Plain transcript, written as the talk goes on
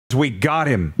We got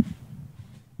him.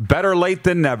 Better late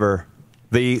than never.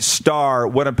 The star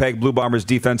Winnipeg Blue Bombers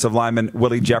defensive lineman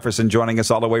Willie Jefferson joining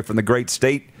us all the way from the great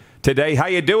state today. How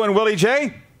you doing, Willie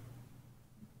J?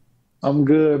 I'm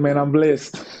good, man. I'm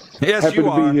blessed. Yes, Happy you to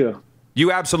are. be here.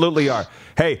 You absolutely are.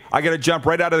 Hey, I got to jump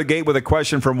right out of the gate with a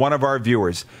question from one of our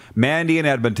viewers. Mandy in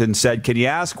Edmonton said, can you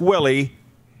ask Willie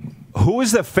who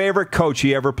is the favorite coach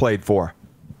he ever played for?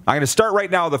 I'm going to start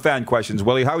right now with the fan questions.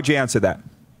 Willie, how would you answer that?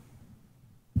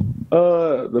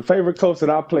 The favorite coach that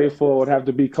I played for would have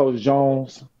to be Coach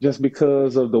Jones, just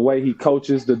because of the way he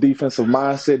coaches, the defensive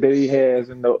mindset that he has,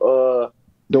 and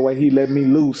the way he let me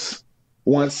loose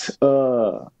once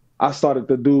I started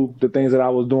to do the things that I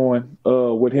was doing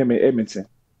with him in Edmonton.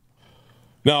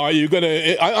 Now, are you going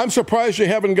to – I'm surprised you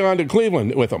haven't gone to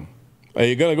Cleveland with him. Are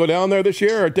you going to go down there this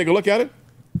year or take a look at it?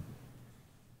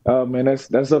 Man,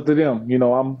 that's up to them. You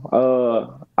know,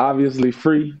 I'm obviously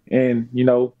free and, you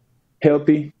know,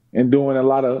 healthy and doing a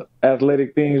lot of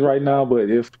athletic things right now. But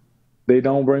if they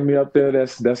don't bring me up there,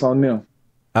 that's on them.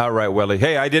 All right, Willie.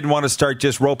 Hey, I didn't want to start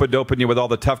just rope-a-doping you with all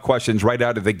the tough questions right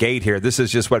out of the gate here. This is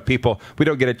just what we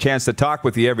don't get a chance to talk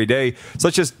with you every day. So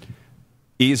let's just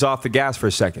ease off the gas for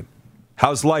a second.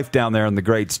 How's life down there in the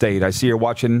great state? I see you're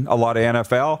watching a lot of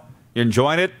NFL. You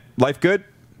enjoying it? Life good?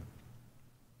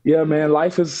 Yeah, man,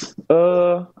 life is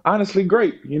honestly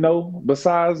great. You know,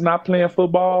 besides not playing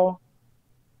football,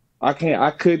 I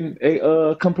couldn't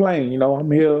complain. You know, I'm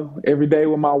here every day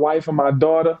with my wife and my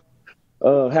daughter,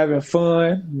 having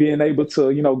fun, being able to,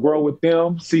 you know, grow with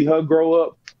them, see her grow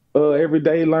up every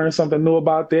day, learn something new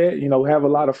about that, you know, have a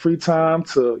lot of free time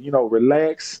to, you know,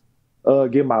 relax,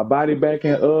 get my body back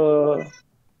in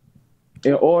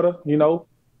order, you know,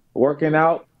 working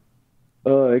out,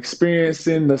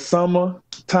 experiencing the summer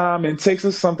time in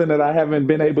Texas, something that I haven't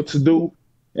been able to do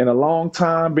in a long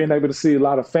time, being able to see a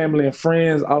lot of family and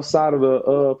friends outside of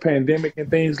the pandemic and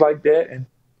things like that. And,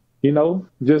 you know,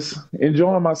 just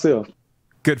enjoying myself.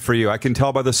 Good for you. I can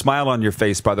tell by the smile on your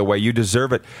face, by the way. You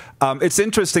deserve it. It's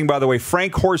interesting, by the way.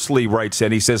 Frank Horsley writes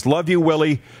in. He says, love you,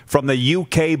 Willie, from the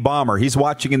UK Bomber. He's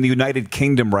watching in the United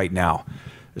Kingdom right now.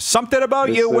 Something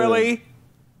about you, Willie.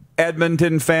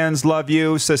 Edmonton fans love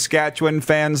you. Saskatchewan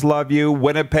fans love you.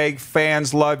 Winnipeg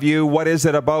fans love you. What is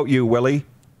it about you, Willie?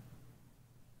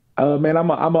 Man, I'm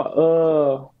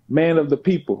a man of the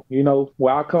people. You know,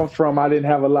 where I come from, I didn't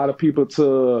have a lot of people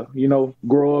to, you know,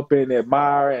 grow up and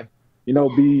admire and, you know,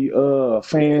 be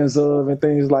fans of and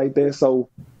things like that. So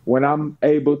when I'm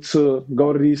able to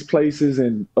go to these places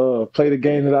and play the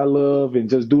game that I love and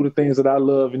just do the things that I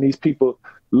love, and these people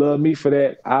love me for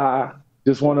that, I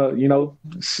just want to, you know,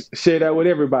 share that with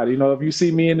everybody. You know, if you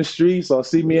see me in the streets or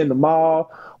see me in the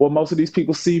mall, or most of these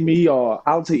people see me or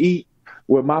out to eat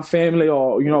with my family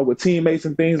or, you know, with teammates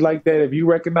and things like that, if you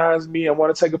recognize me and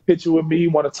want to take a picture with me,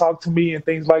 want to talk to me and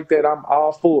things like that, I'm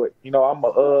all for it. You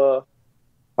know,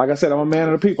 like I said, I'm a man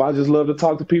of the people. I just love to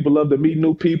talk to people, love to meet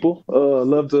new people,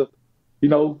 love to, you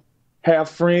know, have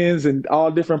friends in all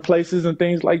different places and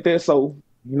things like that. So,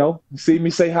 you know, see me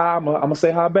say hi, I'm going to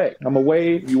say hi back. I'm going to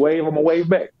wave, you wave, I'm going to wave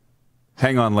back.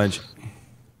 Hang on, Lynch.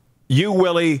 You,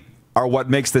 Willie, are what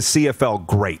makes the CFL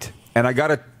great. And I got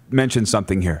to mention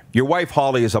something here. Your wife,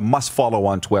 Holly, is a must-follow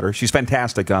on Twitter. She's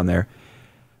fantastic on there.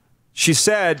 She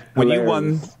said when you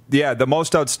won the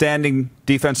most outstanding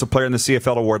defensive player in the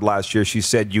CFL award last year, she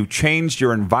said you changed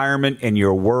your environment and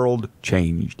your world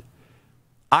changed.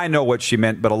 I know what she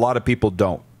meant, but a lot of people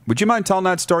don't. Would you mind telling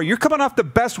that story? You're coming off the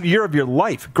best year of your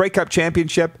life. Grey Cup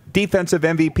championship, defensive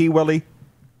MVP, Willie.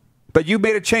 But you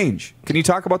made a change. Can you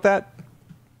talk about that?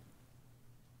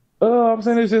 I'm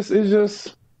saying it's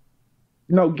just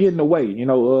you know, getting away. You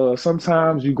know,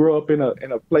 sometimes you grow up in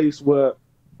a place where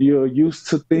you're used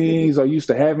to things or used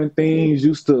to having things,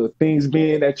 used to things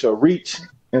being at your reach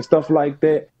and stuff like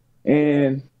that.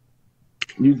 And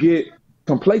you get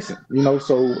complacent, you know.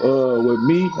 So with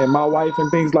me and my wife and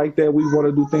things like that, we want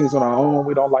to do things on our own.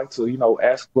 We don't like to, you know,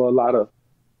 ask for a lot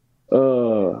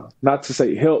of, not to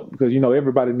say help, because, you know,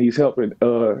 everybody needs help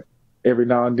every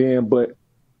now and then. But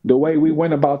the way we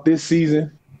went about this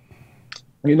season,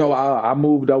 you know, I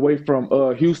moved away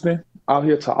from Houston out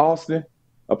here to Austin,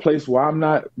 a place where I'm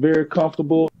not very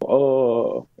comfortable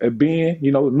at being,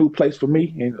 you know, a new place for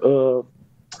me. And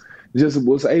just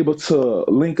was able to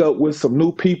link up with some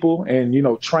new people and, you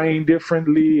know, train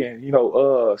differently and, you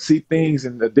know, see things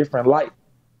in a different light.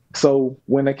 So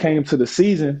when it came to the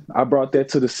season, I brought that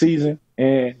to the season.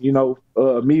 And, you know,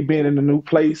 me being in a new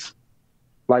place,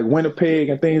 like Winnipeg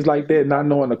and things like that, not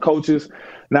knowing the coaches,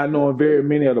 not knowing very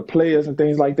many of the players and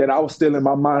things like that, I was still in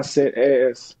my mindset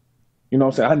as You know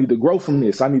what I'm saying? I need to grow from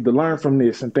this. I need to learn from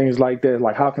this and things like that.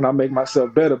 Like, how can I make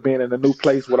myself better being in a new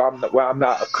place where I'm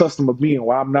not accustomed to being,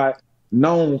 where I'm not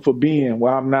known for being,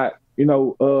 where I'm not,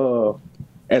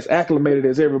 as acclimated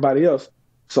as everybody else.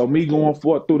 So me going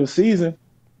forth through the season,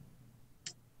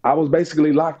 I was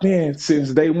basically locked in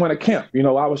since day one of camp.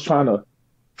 I was trying to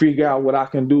figure out what I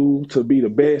can do to be the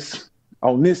best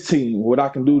on this team, what I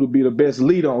can do to be the best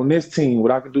leader on this team,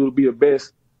 what I can do to be the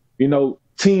best,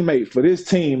 teammate for this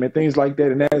team and things like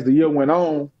that. And as the year went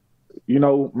on,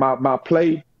 my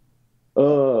play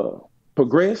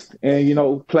progressed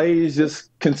and, plays just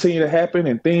continue to happen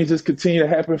and things just continue to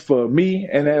happen for me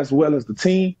and as well as the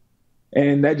team.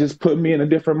 And that just put me in a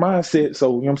different mindset.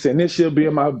 So, what I'm saying, this year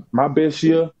being my best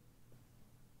year,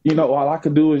 all I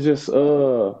could do is just,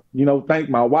 thank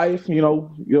my wife,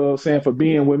 what I'm saying, for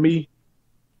being with me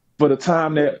for the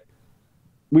time that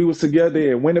we was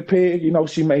together in Winnipeg.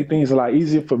 She made things a lot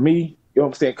easier for me, what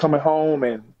I'm saying, coming home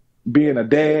and being a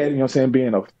dad, what I'm saying,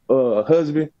 being a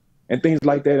husband and things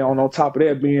like that. And on top of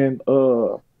that, being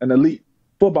an elite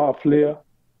football player,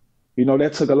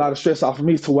 that took a lot of stress off of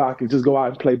me to where I could just go out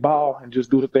and play ball and just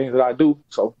do the things that I do.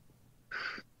 So,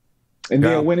 and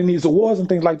then winning these awards and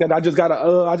things like that, I just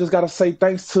gotta say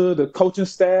thanks to the coaching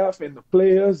staff and the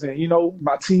players and,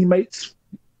 my teammates.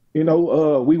 We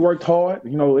worked hard.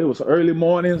 It was early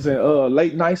mornings and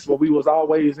late nights, but we was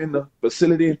always in the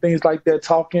facility and things like that,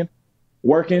 talking,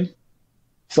 working.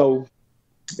 So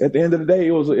at the end of the day,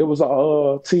 it was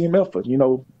a team effort.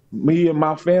 Me and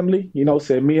my family,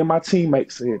 me and my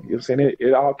teammates,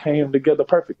 it all came together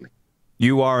perfectly.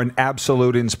 You are an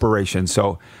absolute inspiration,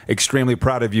 so extremely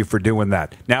proud of you for doing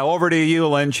that. Now over to you,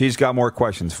 Lynn. She's got more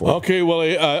questions for you. Okay,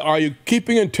 Willie, are you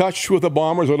keeping in touch with the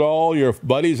Bombers at all, your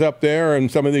buddies up there and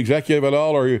some of the executive at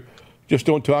all, or you just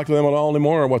don't talk to them at all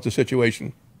anymore, or what's the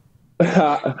situation?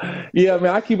 Yeah, man,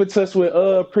 I keep in touch with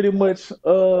pretty much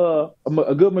a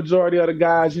good majority of the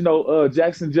guys.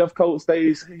 Jackson Jeffcoat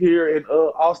stays here in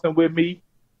Austin with me.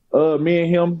 Me and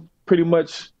him pretty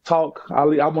much talk. I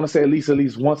want to say at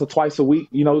least once or twice a week.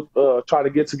 Try to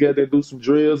get together and do some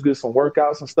drills, get some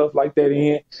workouts and stuff like that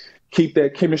in. Keep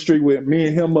that chemistry with me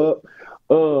and him up.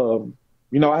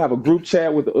 I have a group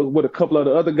chat with a couple of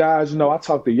the other guys. I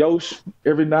talk to Yosh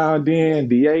every now and then,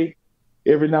 DA.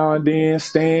 Every now and then,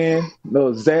 Stan,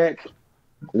 Zach,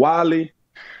 Wiley,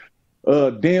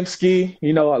 Dembski,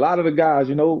 a lot of the guys,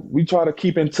 we try to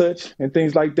keep in touch and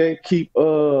things like that. Keep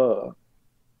the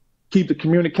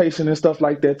communication and stuff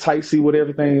like that tight. See what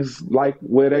everything's like,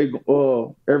 where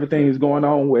everything is going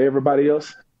on with everybody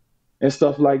else and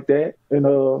stuff like that. And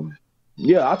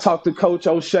I talk to Coach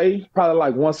O'Shea probably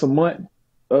like once a month.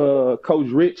 Coach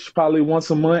Rich probably once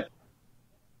a month.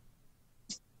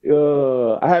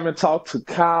 I haven't talked to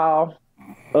Kyle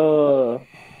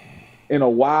in a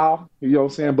while, what I'm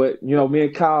saying? But, me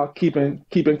and Kyle keep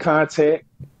in contact.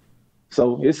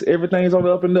 So everything's on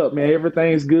the up and up, man.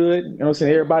 Everything's good. You know what I'm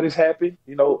saying? Everybody's happy.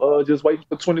 Just waiting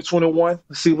for 2021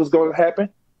 to see what's going to happen.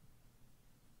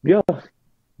 Yeah.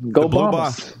 Go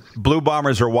Bombers. Blue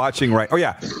Bombers are watching right. Oh,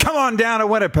 yeah. Come on down to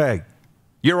Winnipeg.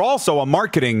 You're also a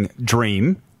marketing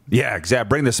dream. Yeah, exactly.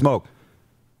 Bring the smoke.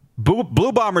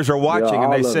 Blue Bombers are watching,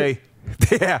 and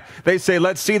they say,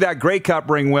 let's see that Grey Cup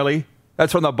ring, Willie.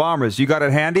 That's from the Bombers. You got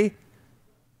it handy?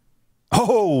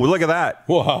 Oh, look at that.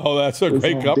 Wow, that's a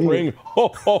Grey Cup ring.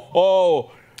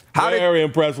 Oh. Very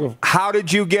impressive. How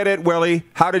did you get it, Willie?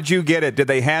 How did you get it? Did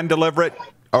they hand deliver it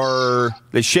or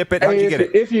they ship it? How did you get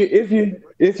it?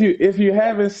 If you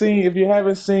haven't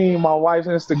seen my wife's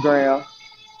Instagram,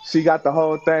 she got the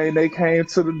whole thing. They came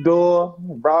to the door,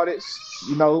 brought it,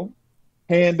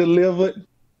 hand delivered.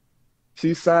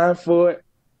 She signed for it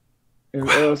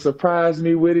and surprised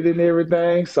me with it and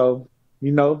everything. So,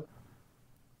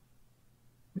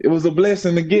 it was a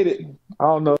blessing to get it. I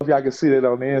don't know if y'all can see that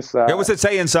on the inside. Yeah, what's it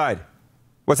say inside?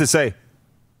 What's it say?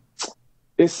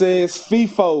 It says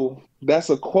FIFO. That's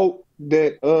a quote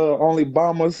that only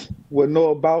Bombers would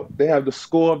know about. They have the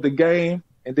score of the game,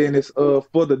 and then it's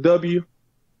for the W.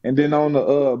 And then on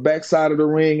the back side of the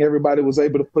ring, everybody was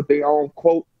able to put their own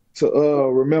quote to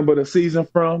remember the season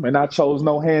from, and I chose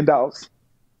no handouts.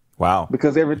 Wow.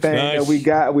 Because everything that we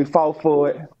got, we fought for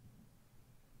it.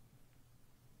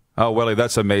 Oh, Willie,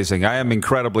 that's amazing. I am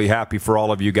incredibly happy for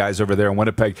all of you guys over there in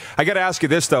Winnipeg. I got to ask you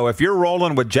this, though. If you're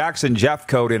rolling with Jackson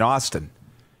Jeffcoat in Austin,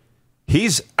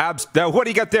 what do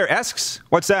you got there? Esks?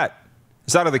 What's that?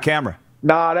 It's out of the camera.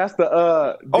 Nah, that's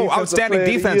the outstanding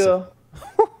defensive.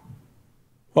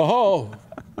 Oh,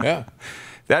 yeah.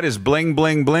 That is bling,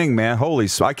 bling, bling, man. Holy,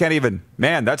 I can't even.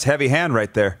 Man, that's heavy hand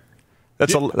right there.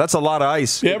 That's a lot of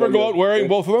ice. You ever go out wearing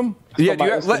both of them? Yeah,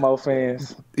 Eskimo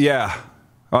fans. Yeah.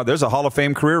 Oh, there's a Hall of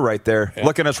Fame career right there,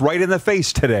 looking us right in the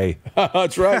face today.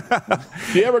 That's right.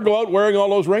 Do you ever go out wearing all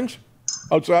those rings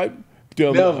outside?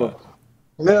 Never.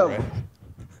 Never.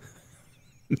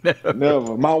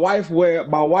 Never. My wife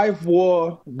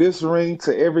wore this ring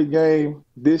to every game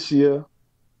this year.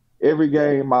 Every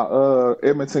game, my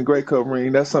Edmonton Grey Cup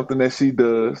ring. That's something that she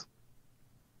does.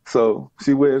 So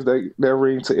she wears that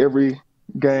ring to every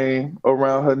game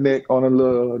around her neck on a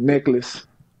little necklace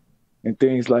and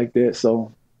things like that.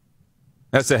 So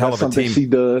that's a hell of a team. Something she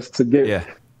does to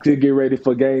get ready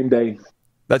for game day.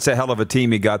 That's a hell of a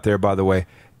team you got there, by the way.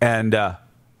 And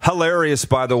hilarious,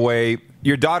 by the way.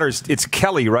 Your it's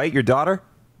Kelly, right? Your daughter?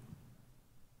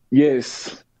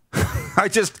 Yes.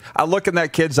 I look in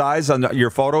that kid's eyes on your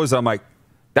photos. I'm like,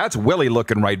 that's Willie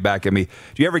looking right back at me.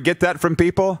 Do you ever get that from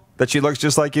people, that she looks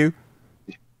just like you?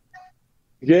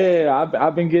 Yeah,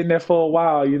 I've been getting that for a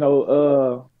while. You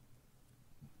know,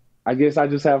 I guess I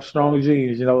just have strong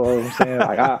genes. You know what I'm saying?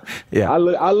 Like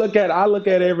I look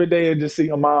at it every day and just see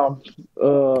her mom's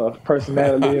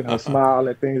personality and her smile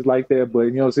and things like that. But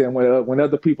you know what I'm saying? When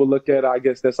other people look at it, I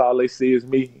guess that's all they see is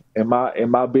me and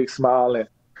my big smile and,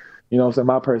 you know what I'm saying,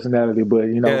 my personality. But,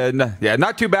 you know.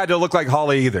 Not too bad to look like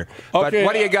Holly either. Okay, but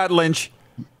what do you got, Lynch?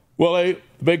 Well, a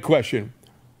big question.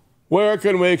 Where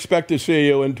can we expect to see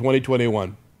you in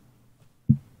 2021?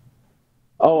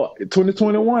 Oh,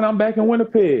 2021, I'm back in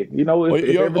Winnipeg. You know, if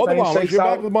everything shakes You're out.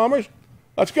 back with the Bombers?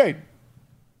 That's great.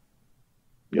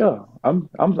 Yeah, I'm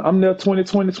there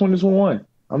 2020, 2021.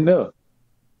 I'm there.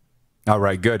 All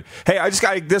right, good. Hey,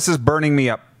 this is burning me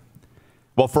up.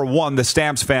 Well, for one, the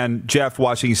Stamps fan, Jeff,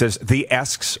 watching, he says, the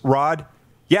Esks, Rod?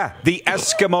 Yeah, the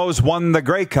Eskimos won the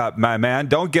Grey Cup, my man.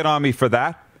 Don't get on me for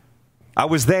that. I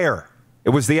was there. It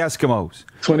was the Eskimos.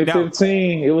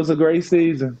 2015, it was a great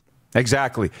season.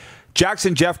 Exactly.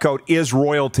 Jackson Jeffcoat is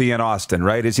royalty in Austin,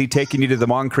 right? Is he taking you to the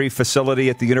Moncrief facility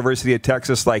at the University of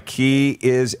Texas? Like, he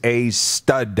is a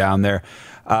stud down there.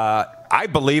 I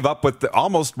believe up with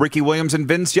almost Ricky Williams and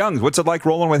Vince Young. What's it like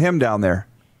rolling with him down there?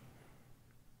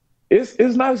 It's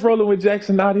nice rolling with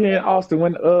Jackson out here in Austin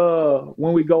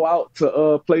when we go out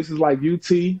to places like UT,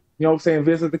 you know what I'm saying,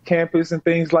 visit the campus and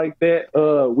things like that.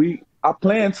 I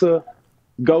plan to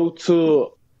go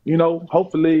to, you know,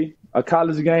 hopefully a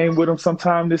college game with him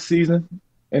sometime this season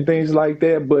and things like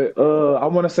that. But I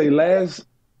want to say last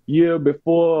year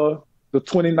before the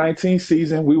 2019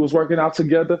 season, we was working out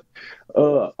together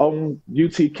on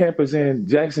UT campus, and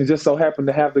Jackson just so happened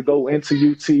to have to go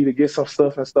into UT to get some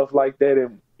stuff and stuff like that.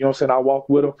 And, you know what I'm saying, I walked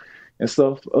with him and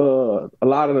stuff. A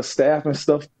lot of the staff and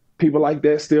stuff, people like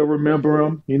that still remember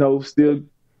him, you know, still,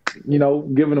 you know,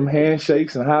 giving them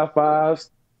handshakes and high fives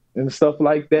and stuff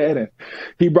like that. And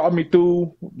he brought me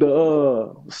through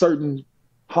the certain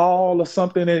hall or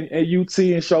something at UT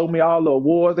and showed me all the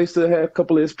awards. They still had a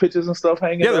couple of his pictures and stuff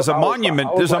hanging. Yeah, there's a monument.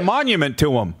 There's a monument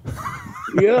to him.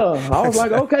 Yeah, I was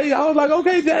like,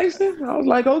 okay, Jackson. I was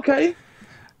like, okay.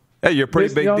 Hey, you're a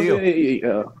pretty big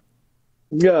deal.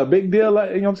 Yeah, big deal.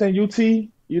 Like, you know what I'm saying? UT,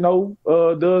 you know,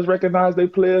 does recognize their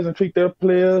players and treat their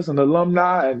players and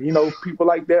alumni and, you know, people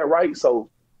like that, right? So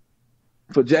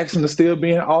for Jackson to still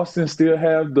be in Austin, still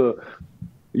have the,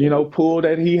 you know, pull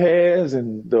that he has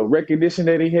and the recognition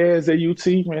that he has at UT,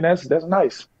 man, that's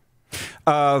nice.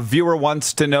 Viewer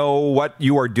wants to know what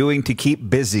you are doing to keep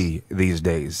busy these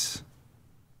days.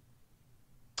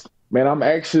 Man, I'm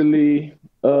actually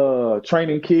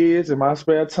training kids in my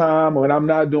spare time. When I'm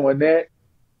not doing that,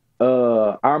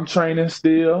 I'm training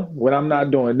still. When I'm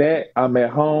not doing that, I'm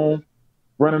at home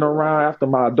running around after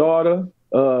my daughter.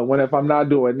 If I'm not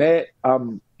doing that,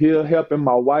 I'm here helping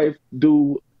my wife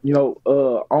do, you know,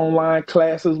 online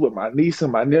classes with my niece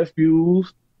and my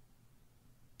nephews.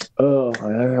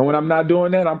 And when I'm not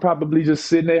doing that, I'm probably just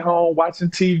sitting at home watching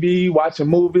TV, watching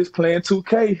movies, playing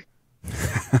 2K.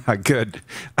 Good.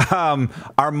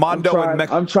 Armando,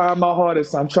 I'm trying my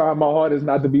hardest. I'm trying my hardest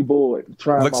not to be bored.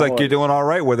 Looks like you're doing all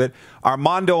right with it.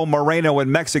 Armando Moreno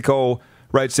in Mexico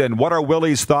writes in, what are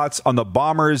Willie's thoughts on the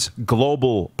Bombers'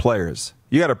 global players?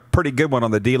 You got a pretty good one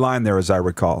on the D-line there, as I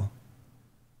recall.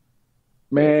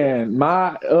 Man,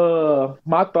 my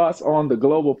thoughts on the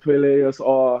global players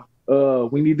are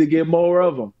we need to get more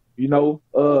of them. You know,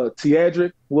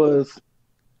 Teodric was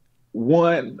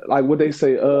one, like what they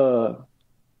say,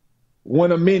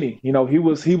 one of many. You know, he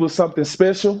was something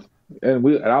special, and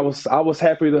I was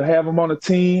happy to have him on the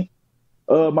team.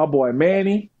 My boy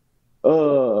Manny,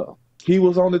 he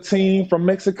was on the team from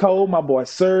Mexico. My boy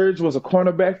Serge was a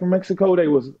cornerback from Mexico. They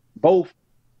was both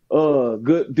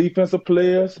good defensive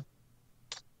players.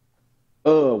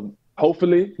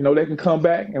 Hopefully, you know, they can come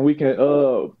back and we can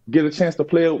get a chance to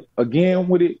play again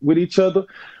with each other.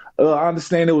 I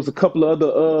understand there was a couple of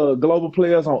other global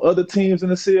players on other teams in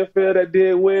the CFL that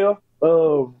did well.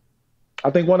 I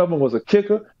think one of them was a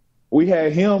kicker. We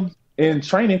had him in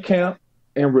training camp,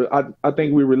 and I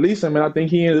think we released him, and I think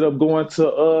he ended up going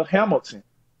to Hamilton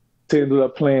to end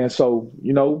up playing. So,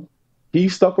 he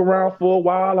stuck around for a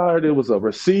while. I heard there was a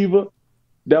receiver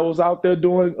that was out there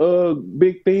doing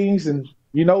big things. And,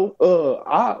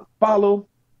 I follow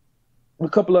a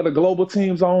couple of the global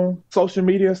teams on social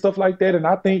media and stuff like that. And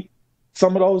I think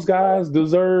some of those guys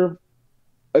deserve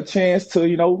a chance to,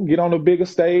 get on a bigger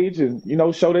stage and,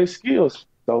 show their skills.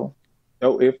 So,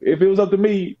 if it was up to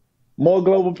me, more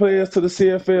global players to the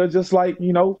CFL, just like,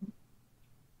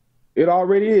 it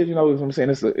already is, what I'm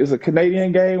saying? It's a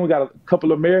Canadian game. We got a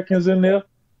couple of Americans in there.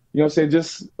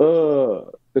 Just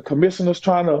the commissioners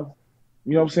trying to,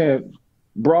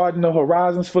 broaden the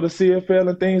horizons for the CFL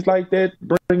and things like that,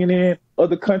 bringing in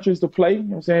other countries to play.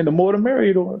 The more the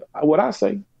merrier, what I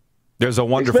say. There's a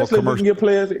wonderful commercial.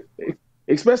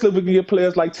 Especially if we can get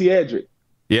players like Teodric.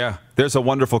 Yeah, there's a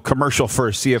wonderful commercial for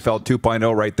CFL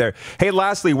 2.0 right there. Hey,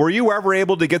 lastly, were you ever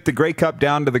able to get the Grey Cup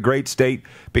down to the great state?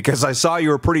 Because I saw you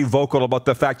were pretty vocal about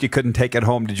the fact you couldn't take it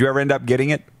home. Did you ever end up getting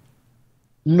it?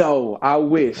 No, I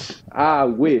wish.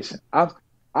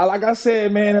 Like I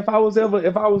said, man, if I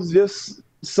was just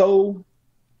so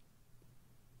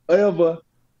ever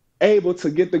able to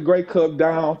get the Grey Cup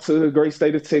down to the great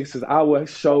state of Texas, I would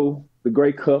show the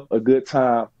Grey Cup a good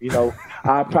time.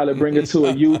 I'd probably bring it to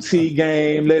a UT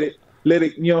game, let it, let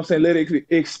it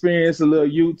experience a little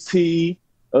UT,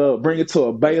 bring it to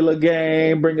a Baylor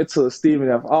game, bring it to a Stephen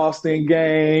F. Austin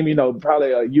game,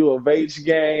 probably a U of H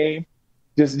game,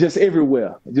 just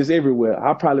everywhere.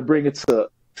 I'll probably bring it to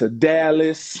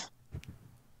Dallas,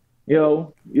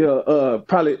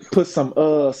 probably put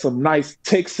some nice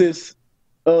Texas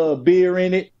beer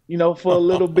in it, for a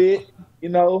little bit,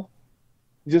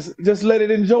 Just let it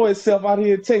enjoy itself out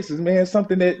here in Texas, man.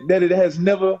 Something that it has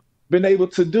never been able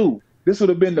to do. This would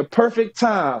have been the perfect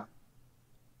time.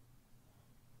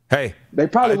 Hey,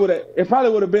 it probably would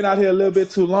have been out here a little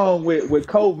bit too long with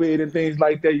COVID and things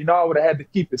like that. I would have had to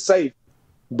keep it safe.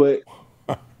 But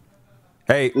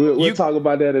hey, we'll talk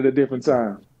about that at a different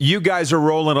time. You guys are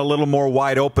rolling a little more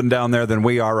wide open down there than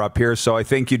we are up here, so I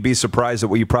think you'd be surprised at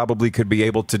what you probably could be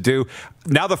able to do.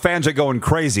 Now the fans are going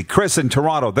crazy. Chris in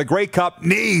Toronto, the Grey Cup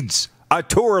needs a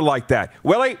tour like that.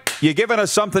 Willie, you're giving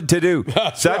us something to do.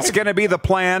 That's going to be the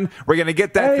plan. We're going to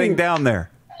get that thing down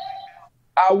there.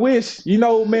 I wish,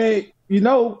 man,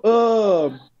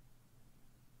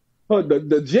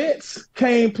 the Jets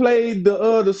played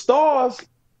the Stars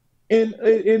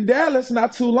in Dallas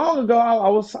not too long ago.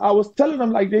 I was telling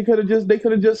them like they could have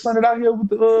just sent it out here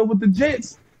with the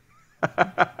Jets.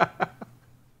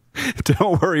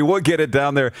 Don't worry, we'll get it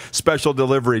down there. Special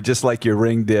delivery, just like your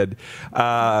ring did.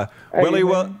 Willie,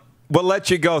 we'll let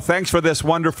you go. Thanks for this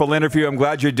wonderful interview. I'm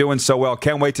glad you're doing so well.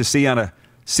 Can't wait to see you on a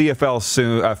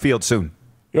CFL field soon.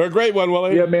 You're a great one,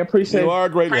 Willie. Yeah, man. You are a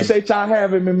great one. Appreciate y'all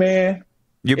having me, man.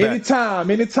 You bet.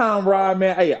 Anytime, Rod,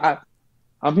 man. Hey,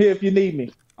 I'm here if you need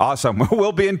me. Awesome.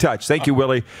 We'll be in touch. Thank you,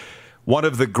 Willie. One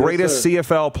of the greatest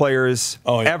CFL players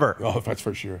ever. Oh, that's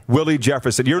for sure. Willie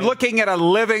Jefferson. You're looking at a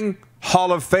living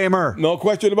Hall of Famer. No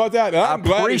question about that.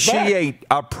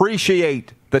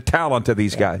 Appreciate the talent of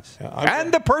these guys.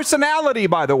 And the personality,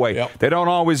 by the way. Yep. They don't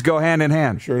always go hand in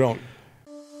hand. Sure don't.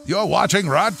 You're watching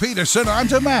Rod Pedersen On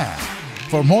Demand.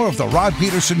 For more of The Rod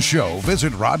Pedersen Show,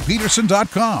 visit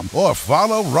rodpedersen.com or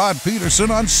follow Rod Pedersen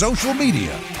on social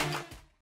media.